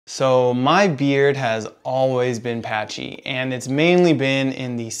So my beard has always been patchy, and it's mainly been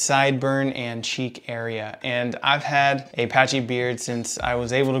in the sideburn and cheek area. And I've had a patchy beard since I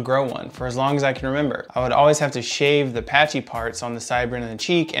was able to grow one for as long as I can remember. I would always have to shave the patchy parts on the sideburn and the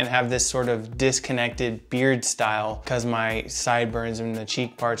cheek and have this sort of disconnected beard style because my sideburns and the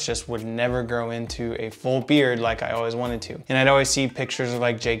cheek parts just would never grow into a full beard like I always wanted to. And I'd always see pictures of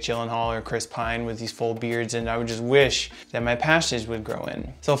like Jake Gyllenhaal or Chris Pine with these full beards, and I would just wish that my patches would grow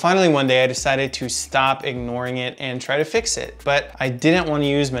in. So finally one day I decided to stop ignoring it and try to fix it. But I didn't want to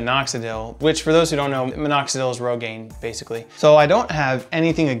use minoxidil, which for those who don't know, minoxidil is Rogaine basically. So I don't have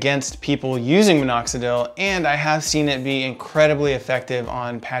anything against people using minoxidil, and I have seen it be incredibly effective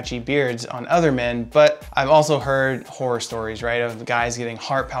on patchy beards on other men, but I've also heard horror stories, right, of guys getting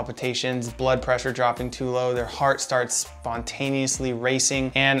heart palpitations, blood pressure dropping too low, their heart starts spontaneously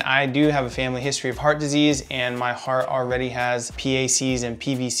racing. And I do have a family history of heart disease, and my heart already has PACs and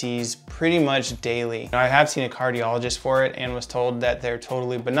PVCs pretty much daily. I have seen a cardiologist for it and was told that they're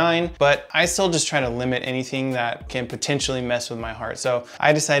totally benign, but I still just try to limit anything that can potentially mess with my heart. So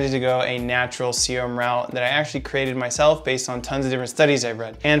I decided to go a natural serum route that I actually created myself based on tons of different studies I've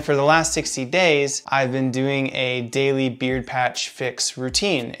read. And for the last 60 days, I've been doing a daily beard patch fix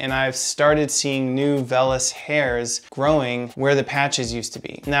routine, and I've started seeing new vellus hairs growing where the patches used to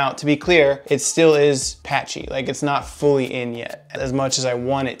be. Now, to be clear, it still is patchy. Like, it's not fully in yet as much as I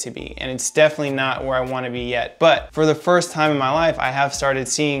want it to be. And it's definitely not where I want to be yet. But for the first time in my life, I have started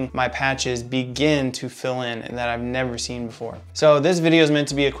seeing my patches begin to fill in that I've never seen before. So this video is meant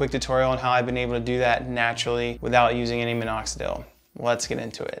to be a quick tutorial on how I've been able to do that naturally without using any minoxidil. Let's get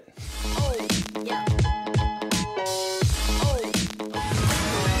into it.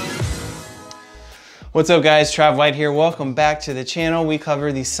 What's up guys, Trav White here. Welcome back to the channel. We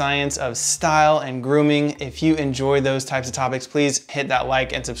cover the science of style and grooming. If you enjoy those types of topics, please hit that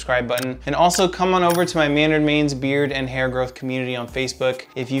like and subscribe button. And also come on over to my Mannered Manes beard and hair growth community on Facebook.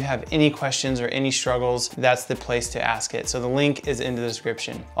 If you have any questions or any struggles, that's the place to ask it. So the link is in the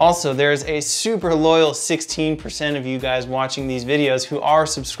description. Also, there's a super loyal 16% of you guys watching these videos who are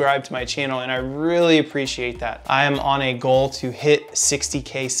subscribed to my channel, and I really appreciate that. I am on a goal to hit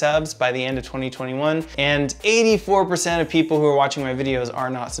 60K subs by the end of 2021. And 84% of people who are watching my videos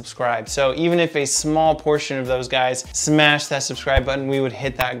are not subscribed. So even if a small portion of those guys smash that subscribe button, we would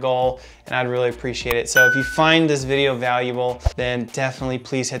hit that goal, and I'd really appreciate it. So if you find this video valuable, then definitely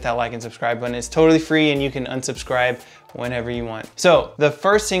please hit that like and subscribe button. It's totally free, and you can unsubscribe whenever you want. So the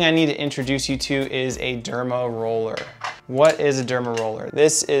first thing I need to introduce you to is a derma roller. What is a derma roller?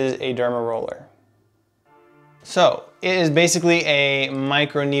 This is a derma roller. So it is basically a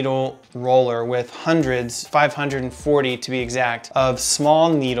microneedle roller with hundreds, 540 to be exact, of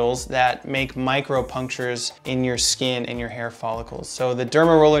small needles that make micro punctures in your skin and your hair follicles. So the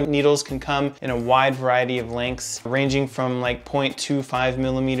derma roller needles can come in a wide variety of lengths, ranging from like 0.25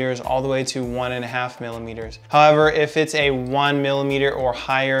 millimeters all the way to 1.5 millimeters. However, if it's a 1 millimeter or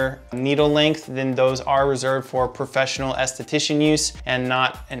higher needle length, then those are reserved for professional esthetician use and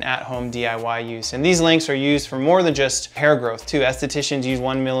not an at-home DIY use. And these lengths are used for more than just hair growth too. Estheticians use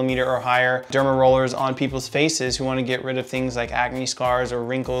 1 millimeter or higher derma rollers on people's faces who want to get rid of things like acne scars or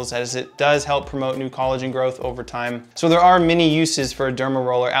wrinkles, as it does help promote new collagen growth over time. So there are many uses for a derma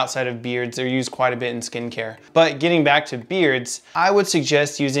roller outside of beards. They're used quite a bit in skincare. But getting back to beards, I would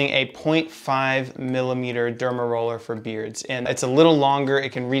suggest using a 0.5 millimeter derma roller for beards. And it's a little longer.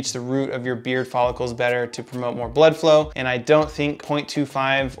 It can reach the root of your beard follicles better to promote more blood flow. And I don't think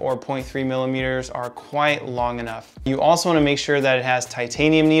 0.25 or 0.3 millimeters are quite long enough. You also want to make sure that it has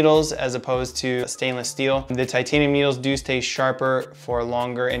titanium needles as opposed to stainless steel. The titanium needles do stay sharper for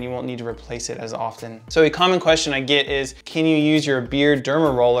longer, and you won't need to replace it as often. So a common question I get is, can you use your beard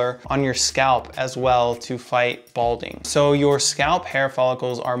derma roller on your scalp as well to fight balding? So your scalp hair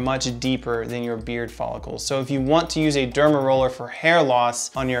follicles are much deeper than your beard follicles. So if you want to use a derma roller for hair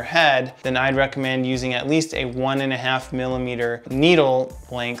loss on your head, then I'd recommend using at least a 1.5 millimeter needle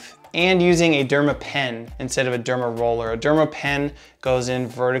length and using a derma pen instead of a derma roller. A derma pen goes in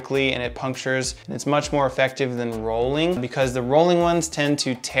vertically and it punctures, and it's much more effective than rolling because the rolling ones tend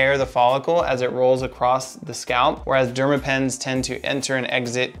to tear the follicle as it rolls across the scalp, whereas derma pens tend to enter and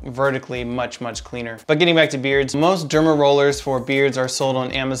exit vertically much cleaner. But getting back to beards, most derma rollers for beards are sold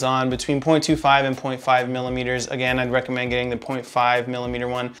on Amazon between 0.25 and 0.5 millimeters. Again, I'd recommend getting the 0.5 millimeter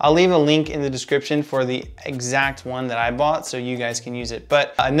one. I'll leave a link in the description for the exact one that I bought so you guys can use it.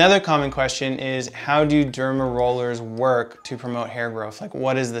 But another common question is, how do derma rollers work to promote hair growth? Like,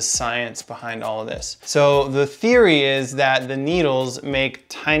 what is the science behind all of this? So the theory is that the needles make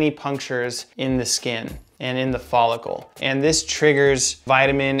tiny punctures in the skin. and in the follicle. And this triggers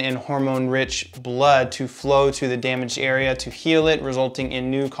vitamin and hormone-rich blood to flow to the damaged area to heal it, resulting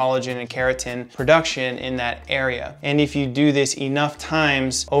in new collagen and keratin production in that area. And if you do this enough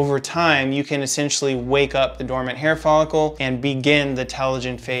times, over time, you can essentially wake up the dormant hair follicle and begin the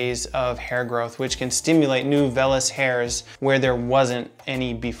telogen phase of hair growth, which can stimulate new vellus hairs where there wasn't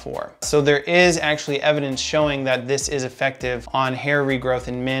any before. So there is actually evidence showing that this is effective on hair regrowth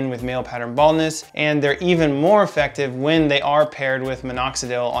in men with male pattern baldness, and they're even more effective when they are paired with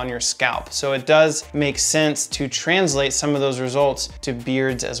minoxidil on your scalp. So it does make sense to translate some of those results to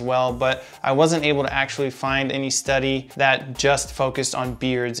beards as well, but I wasn't able to actually find any study that just focused on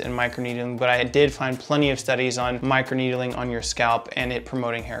beards and microneedling, but I did find plenty of studies on microneedling on your scalp and it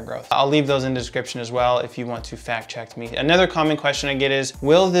promoting hair growth. I'll leave those in the description as well if you want to fact check me. Another common question I get is,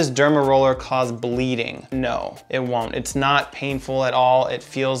 will this derma roller cause bleeding? No, it won't. It's not painful at all. It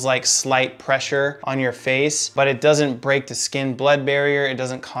feels like slight pressure on your face, but it doesn't break the skin blood barrier. It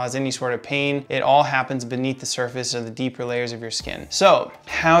doesn't cause any sort of pain. It all happens beneath the surface of the deeper layers of your skin. So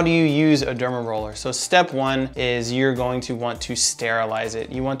how do you use a derma roller? So step one is you're going to want to sterilize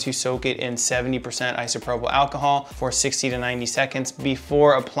it. You want to soak it in 70% isopropyl alcohol for 60 to 90 seconds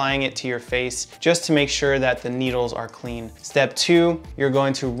before applying it to your face, just to make sure that the needles are clean. Step two, you're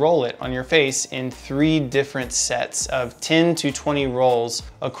going to roll it on your face in 3 different sets of 10 to 20 rolls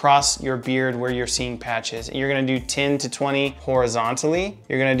across your beard where you're seeing patches. You're gonna do 10 to 20 horizontally,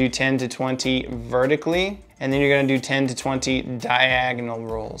 you're gonna do 10 to 20 vertically, and then you're gonna do 10 to 20 diagonal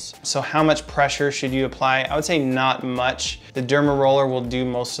rolls. So how much pressure should you apply? I would say not much. The derma roller will do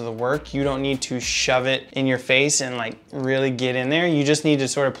most of the work. You don't need to shove it in your face and like really get in there. You just need to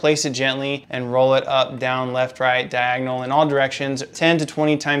sort of place it gently and roll it up, down, left, right, diagonal, in all directions, 10 to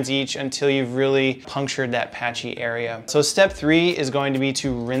 20 times each until you've really punctured that patchy area. So step 3 is going to be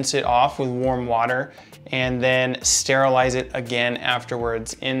to rinse it off with warm water and then sterilize it again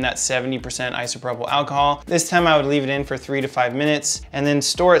afterwards in that 70% isopropyl alcohol. This time I would leave it in for 3 to 5 minutes and then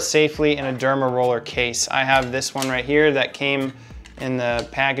store it safely in a derma roller case. I have this one right here that came in the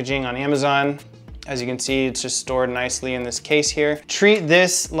packaging on Amazon. As you can see, it's just stored nicely in this case here. Treat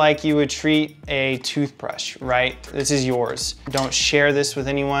this like you would treat a toothbrush, right? This is yours. Don't share this with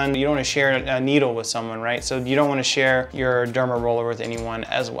anyone. You don't want to share a needle with someone, right? So you don't want to share your derma roller with anyone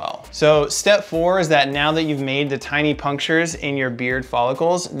as well. So step 4 is that now that you've made the tiny punctures in your beard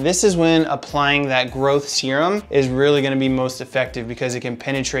follicles, this is when applying that growth serum is really going to be most effective because it can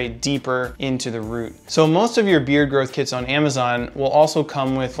penetrate deeper into the root. So most of your beard growth kits on Amazon will also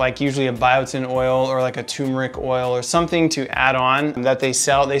come with like usually a biotin oil or like a turmeric oil or something to add on that they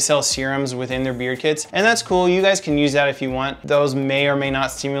sell. They sell serums within their beard kits, and that's cool. You guys can use that if you want. Those may or may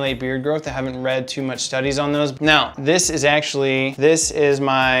not stimulate beard growth. I haven't read too much studies on those. Now, this is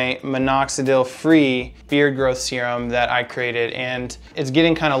my minoxidil free beard growth serum that I created, and it's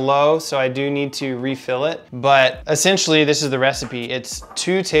getting kind of low, so I do need to refill it. But essentially, this is the recipe. It's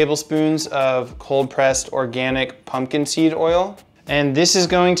 2 tablespoons of cold pressed organic pumpkin seed oil. And this is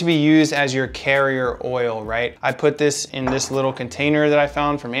going to be used as your carrier oil, right? I put this in this little container that I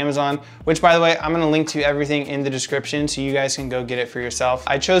found from Amazon, which by the way, I'm gonna link to everything in the description so you guys can go get it for yourself.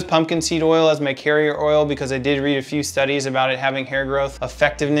 I chose pumpkin seed oil as my carrier oil because I did read a few studies about it having hair growth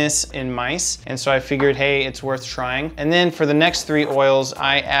effectiveness in mice. And so I figured, hey, it's worth trying. And then for the next 3 oils,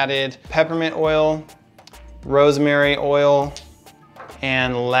 I added peppermint oil, rosemary oil,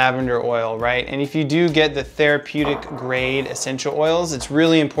 and lavender oil, right? And if you do get the therapeutic grade essential oils, it's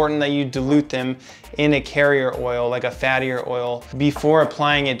really important that you dilute them in a carrier oil, like a fattier oil, before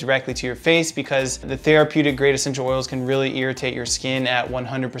applying it directly to your face, because the therapeutic grade essential oils can really irritate your skin at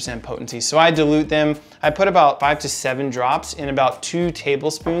 100% potency. So I dilute them. I put about 5 to 7 drops in about 2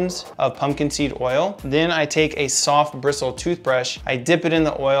 tablespoons of pumpkin seed oil. Then I take a soft bristle toothbrush, I dip it in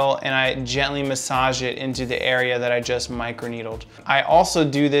the oil, and I gently massage it into the area that I just microneedled. I also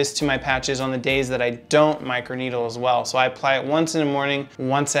do this to my patches on the days that I don't microneedle as well. So I apply it once in the morning,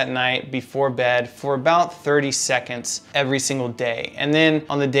 once at night before bed for about 30 seconds every single day. And then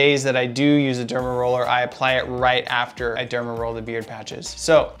on the days that I do use a derma roller, I apply it right after I derma roll the beard patches.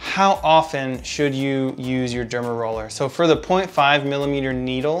 So how often should you use your derma roller? So for the 0.5 millimeter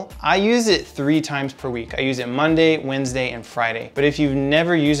needle, I use it 3 times per week. I use it Monday, Wednesday, and Friday. But if you've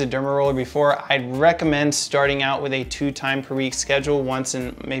never used a derma roller before, I'd recommend starting out with a 2 time per week schedule, once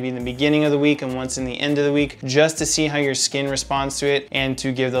in maybe in the beginning of the week and once in the end of the week, just to see how your skin responds to it and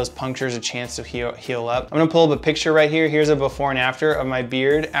to give those punctures a chance to heal to heal up. I'm gonna pull up a picture right here. Here's a before and after of my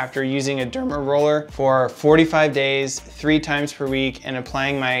beard after using a derma roller for 45 days, 3 times per week, and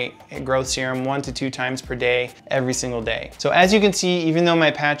applying my growth serum 1 to 2 times per day, every single day. So as you can see, even though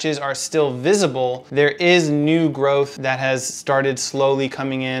my patches are still visible, there is new growth that has started slowly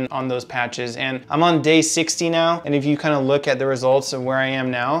coming in on those patches. And I'm on day 60 now. And if you kind of look at the results of where I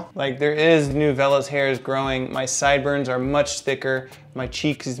am now, like there is new vellus hairs growing. My sideburns are much thicker. My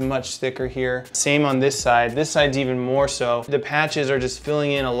cheek is much thicker here. Same on this side. This side's even more so. The patches are just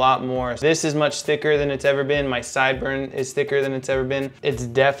filling in a lot more. This is much thicker than it's ever been. My sideburn is thicker than it's ever been. It's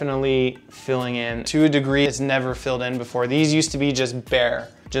definitely filling in to a degree it's never filled in before. These used to be just bare,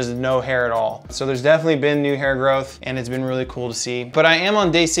 just no hair at all. So there's definitely been new hair growth and it's been really cool to see. But I am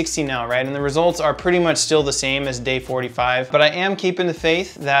on day 60 now, right? And the results are pretty much still the same as day 45, but I am keeping the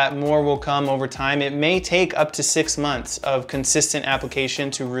faith that more will come over time. It may take up to 6 months of consistent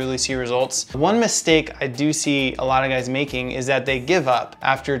application to really see results. One mistake I do see a lot of guys making is that they give up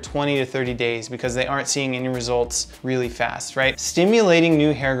after 20 to 30 days because they aren't seeing any results really fast, right? Stimulating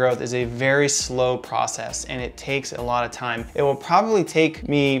new hair growth is a very slow process and it takes a lot of time. It will probably take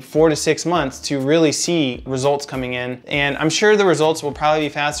me 4 to 6 months to really see results coming in. And I'm sure the results will probably be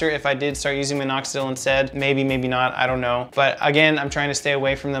faster if I did start using minoxidil instead. Maybe, maybe not, I don't know. But again, I'm trying to stay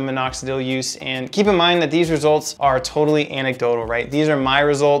away from the minoxidil use, and keep in mind that these results are totally anecdotal, right? These are my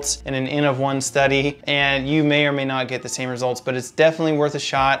results in an N of 1 study, and you may or may not get the same results, but it's definitely worth a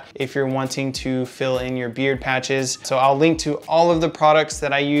shot if you're wanting to fill in your beard patches. So I'll link to all of the products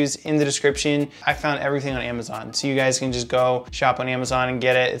that I use in the description. I found everything on Amazon, so you guys can just go shop on Amazon and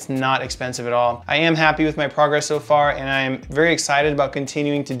get it. It's not expensive at all. I am happy with my progress so far, and I am very excited about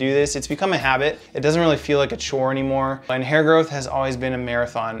continuing to do this. It's become a habit. It doesn't really feel like a chore anymore. And hair growth has always been a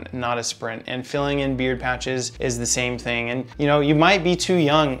marathon, not a sprint. And filling in beard patches is the same thing. And you know, you might be too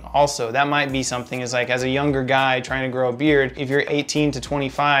young also. That might be something, is like, as a younger guy trying to grow a beard, if you're 18 to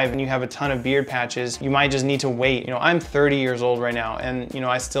 25 and you have a ton of beard patches, you might just need to wait. You know, I'm 30 years old right now, and you know,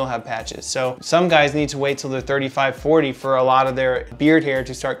 I still have patches. So some guys need to wait till they're 35, 40 for a lot of their beard hair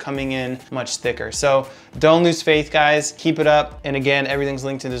to start coming in much thicker. So don't lose faith, guys. Keep it up. And again, everything's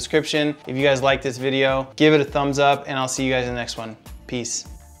linked in the description. If you guys like this video, give it a thumbs up, and I'll see you guys in the next one.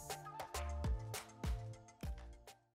 Peace.